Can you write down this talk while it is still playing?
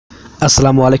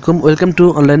আসসালামু আলাইকুম, welcome to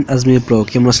online Ajmer pro.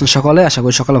 কেমন আছেন সকলে? আশা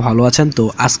করি সকলে ভালো আছেন। তো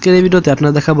আজকের এই ভিডিওতে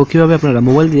আপনারা দেখাবো কীভাবে আপনারা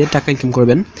মোবাইল দিয়ে টাকা ইনকাম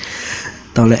করবেন।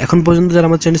 তাহলে এখন পর্যন্ত যারা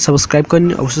আমার চ্যানেল সাবস্ক্রাইব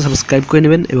করেনি অবশ্যই সাবস্ক্রাইব করে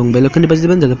নেবেন এবং বেল আইকনটি বাজিয়ে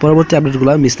দেবেন যাতে পরবর্তী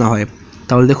আপডেটগুলো মিস না হয়।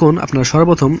 তাহলে দেখুন, আপনারা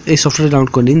সর্বপ্রথম এই সফটওয়্যারটি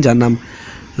ডাউনলোড করে নিন, যার নাম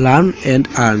লার্ন অ্যান্ড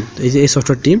আর্ন। এই যে এই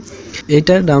সফটওয়্যারটি,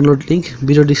 এইটা ডাউনলোড লিঙ্ক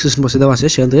ভিডিও ডিসক্রিপশন বক্সে দেওয়া আছে,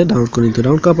 সেখান থেকে ডাউনলোড করে নিন। তো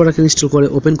ডাউনলোড করার পর ইনস্টল করে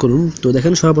ওপেন করুন। তো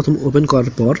দেখেন সর্বপ্রথম ওপেন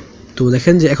করার পর তো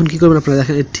দেখেন যে এখন কী করবেন আপনারা,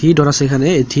 দেখেন এই থ্রি ডট আছে, এখানে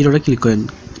এই থ্রি ডটে ক্লিক করেন।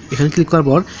 এখানে ক্লিক করার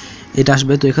পর এটা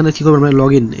আসবে। তো এখানে কী করবেন আপনারা,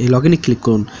 লগ ইন, এই লগ ইনে ক্লিক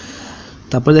করুন।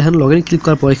 তারপরে দেখেন লগ ইন ক্লিক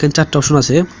করার পর এখানে চারটা অপশন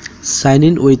আছে: sign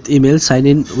in with email, sign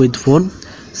in with phone,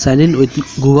 sign in with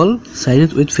Google, sign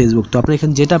in with Facebook. তো আপনি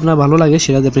এখানে যেটা আপনার ভালো লাগে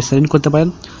সেটা দিয়ে আপনি সাইন ইন করতে পারেন।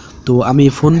 তো আমি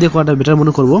ফোন দিয়ে করাটা বেটার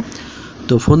মনে করব।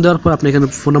 তো ফোন দেওয়ার পর আপনি এখানে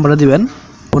ফোন নাম্বারটা দিবেন।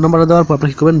 ফোন নাম্বারটা দেওয়ার পর আপনি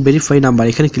কী করবেন, ভেরিফাই নাম্বার,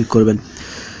 এখানে ক্লিক করবেন।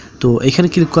 তো এখানে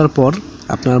ক্লিক করার পর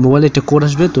আপনার মোবাইলে একটা কোড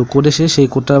আসবে। তো কোড এসে সেই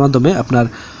কোডটার মাধ্যমে আপনার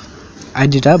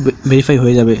আইডিটা ভেরিফাই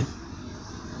হয়ে যাবে।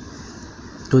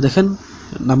 তো দেখেন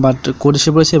নাম্বার কোড এসে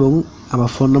পড়েছে এবং আমার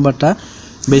ফোন নাম্বারটা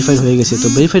ভেরিফাইড হয়ে গেছে। তো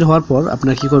ভেরিফাইড হওয়ার পর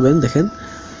আপনারা কী করবেন,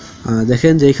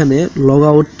 দেখেন যে এখানে লগ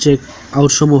আউট, চেক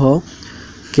আউট সমূহ,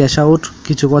 ক্যাশ আউট,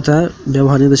 কিছু কথা,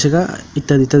 ব্যবহার নির্দেশিকা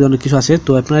ইত্যাদি ইত্যাদি অনেক কিছু আছে।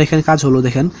 তো আপনার এখানে কাজ হলো,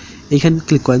 দেখেন এইখানে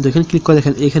ক্লিক করেন। তো এখানে ক্লিক করে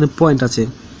দেখেন এখানে পয়েন্ট আছে,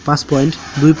 5 পয়েন্ট,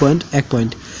 2 পয়েন্ট, 1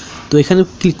 পয়েন্ট। তো এখানে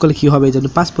ক্লিক করলে কী হবে, যেন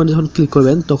 5 পয়েন্ট যখন ক্লিক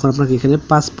করবেন তখন আপনাকে এখানে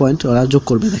 5 পয়েন্ট ওরা যোগ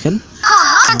করবে। দেখেন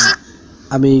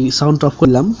আমি সাউন্ড অফ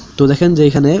করলাম। তো দেখেন যে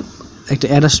এখানে একটা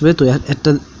অ্যাড আসবে। তো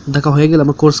অ্যাডটা দেখা হয়ে গেলে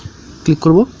আমরা কোর্স ক্লিক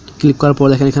করব। ক্লিক করার পর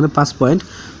দেখেন এখানে 5 পয়েন্ট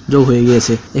যোগ হয়ে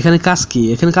গিয়েছে। এখানে কাজ কি,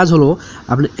 এখানে কাজ হলো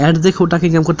আপনি অ্যাড দেখেও টাকা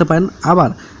ইনকাম করতে পারেন। আবার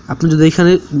আপনি যদি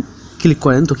এখানে ক্লিক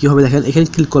করেন তো কী হবে, দেখেন এখানে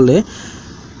ক্লিক করলে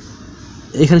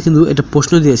এখানে কিন্তু একটা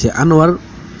প্রশ্ন দিয়েছে,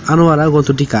 আনোয়ারা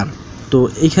গ্রন্থটি কার। তো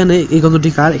এইখানে এই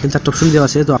গ্রন্থটি কার, এখানে 4টা অপশন দেওয়া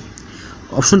আছে। তো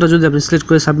অপশনটা যদি আপনি সিলেক্ট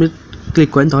করে সাবমিট ক্লিক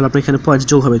করেন তাহলে আপনার এখানে পয়েন্ট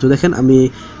যোগ হবে। তো দেখেন আমি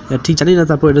ঠিক জানি না,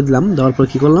 তারপর এটা দিলাম, দেওয়ার পর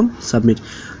কী করলাম, সাবমিট।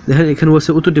 দেখেন এখানে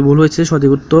বলছে উত্তরটি ভুল হয়েছে,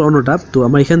 সঠিক উত্তর অন্যটা। তো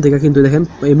আমার এখান থেকে কিন্তু দেখেন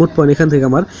এই মোট পয়েন্ট, এখান থেকে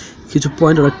আমার কিছু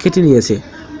পয়েন্ট ওরা কেটে নিয়েছে,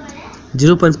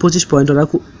 0.25 পয়েন্ট ওরা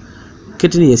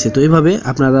কেটে নিয়েছে। তো এইভাবে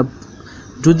আপনারা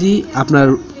যদি আপনার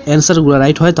অ্যান্সারগুলো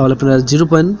রাইট হয় তাহলে আপনারা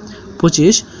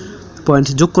 0.25 পয়েন্ট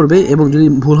যোগ করবে এবং যদি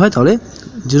ভুল হয় তাহলে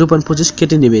 0.25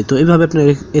 কেটে নেবে। তো এইভাবে আপনি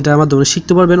এটার মাধ্যমে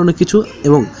শিখতে পারবেন অনেক কিছু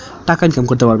এবং টাকা ইনকাম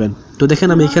করতে পারবেন। তো দেখেন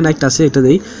আমি এখানে একটা আছে, এটা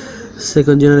দিই,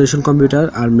 second generation computer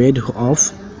are made of.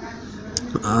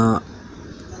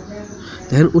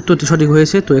 দেখেন উত্তরটি সঠিক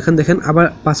হয়েছে। তো এখানে দেখেন আবার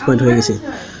 5 পয়েন্ট হয়ে গেছে,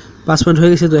 5 পয়েন্ট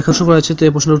হয়ে গেছে। তো এখন শুরু হয়েছে। তো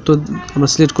এই প্রশ্নের উত্তর আমরা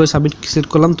সিলেক্ট করে সাবমিট সিলেক্ট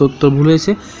করলাম, তো উত্তর ভুল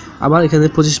হয়েছে। আবার এখানে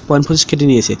 25 কেটে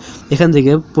নিয়েছে। এখান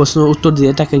থেকে প্রশ্ন উত্তর দিয়ে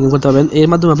টাকা ইনকাম করতে পারবেন। এর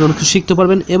মাধ্যমে আপনি অনেক কিছু শিখতে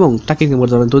পারবেন এবং টাকা ইনকাম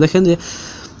করতে পারবেন। তো দেখেন যে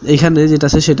এইখানে যেটা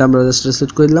আছে সেটা আমরা জাস্ট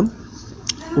সিলেক্ট করে দিলাম,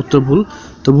 উত্তর ভুল।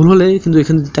 তো ভুল হলে কিন্তু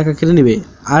এখানে টাকা কেটে নেবে।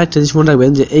 আর একটা জিনিস মনে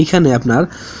রাখবেন যে এইখানে আপনার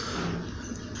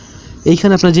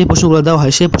যে প্রশ্নগুলো দেওয়া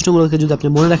হয় সেই প্রশ্নগুলোকে যদি আপনি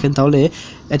মনে রাখেন তাহলে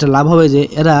এটা লাভ হবে যে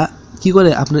এরা কী করে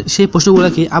আপনার সেই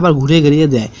প্রশ্নগুলোকে আবার ঘুরিয়ে ঘুরিয়ে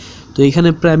দেয়। তো এইখানে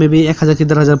প্রায় মেবি 1000 কি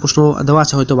 1,000 প্রশ্ন দেওয়া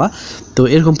আছে হয়তো বা। তো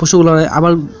এরকম প্রশ্নগুলো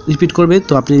আবার রিপিট করবে।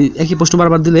 তো আপনি একই প্রশ্ন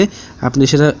বারবার দিলে আপনি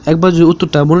সেটা একবার যদি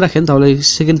উত্তরটা মনে রাখেন তাহলে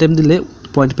সেকেন্ড টাইম দিলে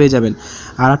পয়েন্ট পেয়ে যাবেন।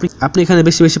 আর আপনি এখানে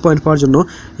বেশি বেশি পয়েন্ট পাওয়ার জন্য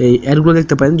এই অ্যাডগুলো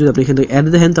দেখতে পারেন। যদি আপনি এখানে অ্যাড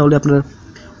দেখেন তাহলে আপনার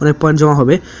অনেক পয়েন্ট জমা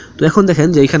হবে। তো এখন দেখেন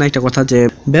যে এখানে একটা কথা যে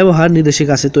ব্যবহার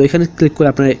নির্দেশিকা আছে। তো এখানে ক্লিক করে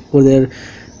আপনার ওদের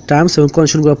টার্মস এবং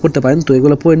কন্ডিশনগুলো পড়তে পারেন। তো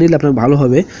এগুলো পড়ে নিলে আপনার ভালো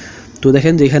হবে। তো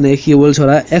দেখেন যে এখানে কী বলছে,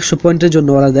 ওরা 100 পয়েন্টের জন্য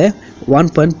ওরা দেয়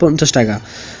 1.50 টাকা,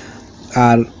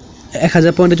 আর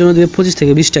 1000 পয়েন্টের জন্য দেবে 25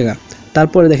 থেকে 20 টাকা।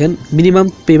 তারপরে দেখেন মিনিমাম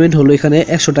পেমেন্ট হলো এখানে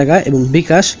 100 টাকা এবং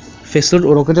বিকাশ, ফেসলোড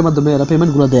ও রকেটের মাধ্যমে এরা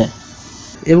পেমেন্টগুলো দেয়।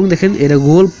 এবং দেখেন এটা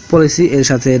গুগল পলিসি এর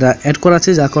সাথে এটা অ্যাড করা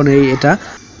আছে, যার কারণে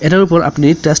এটার উপর আপনি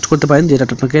টেস্ট করতে পারেন যে এটা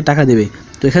আপনাকে টাকা দেবে।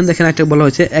 তো এখানে দেখেন একটা বলা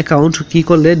হয়েছে অ্যাকাউন্ট কী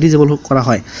করলে ডিজেবল করা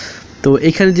হয়। তো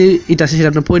এখানে যে এটা আছে সেটা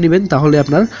আপনি পড়ে নেবেন, তাহলে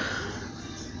আপনার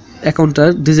অ্যাকাউন্টটা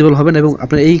ডিজেবল হবে না এবং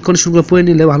আপনার এই কন্ডিশনগুলো পড়ে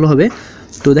নিলে ভালো হবে।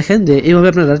 তো দেখেন যে এইভাবে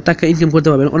আপনারা টাকা ইনকাম করতে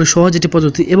পারবেন। অনেক সহজ একটি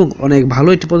পদ্ধতি এবং অনেক ভালো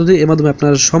একটি পদ্ধতি। এর মাধ্যমে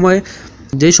আপনার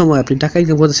যেই সময় আপনি টাকা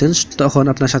ইনকাম করতেছেন তখন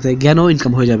আপনার সাথে জ্ঞানও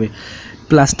ইনকাম হয়ে যাবে,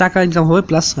 প্লাস টাকা ইনকাম হবে,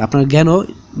 প্লাস আপনার জ্ঞানও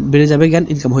বেড়ে যাবে, জ্ঞান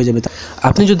ইনকাম হয়ে যাবে।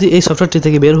 আপনি যদি এই সফটওয়্যারটি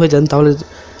থেকে বের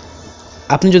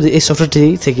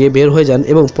হয়ে যান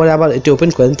এবং পরে আবার এটি ওপেন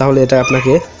করেন তাহলে এটা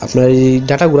আপনার এই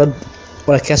ডাটাগুলো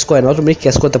ওরা ক্যাশ করে না, অটোমেটিক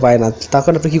ক্যাশ করতে পারে না।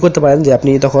 তখন আপনি কী করতে পারেন যে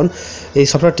আপনি তখন এই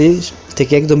সফটওয়্যারটি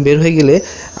থেকে একদম বের হয়ে গেলে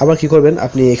আবার কী করবেন,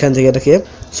 আপনি এখান থেকে এটাকে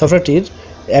সফটওয়্যারটির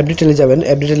অ্যাপ ডিটেলে যাবেন,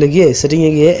 অ্যাপ ডিটেলে গিয়ে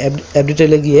সেটিংয়ে গিয়ে অ্যাপ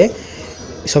ডিটেলে গিয়ে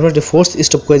সফটওয়্যারটি ফোর্স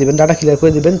স্টপ করে দেবেন, ডাটা ক্লিয়ার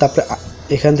করে দেবেন। তারপরে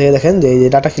এখান থেকে দেখেন যে এই যে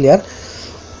ডাটা ক্লিয়ার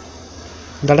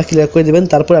করে দেবেন।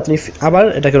 তারপর আপনি আবার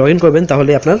এটাকে লগ ইন করবেন,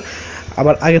 তাহলে আপনার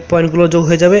আবার আগের পয়েন্টগুলো যোগ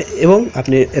হয়ে যাবে এবং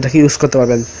আপনি এটাকে ইউজ করতে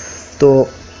পারবেন। তো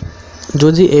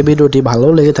যদি এই ভিডিওটি ভালো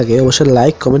লেগে থাকে অবশ্যই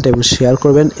লাইক, কমেন্ট এবং শেয়ার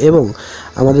করবেন এবং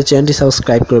আমাদের চ্যানেলটি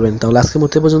সাবস্ক্রাইব করবেন। তাহলে আজকের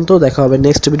মতো পর্যন্ত, দেখা হবে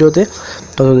নেক্সট ভিডিওতে।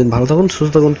 ততদিন ভালো থাকুন,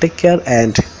 সুস্থ থাকুন, take care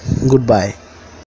and good bye.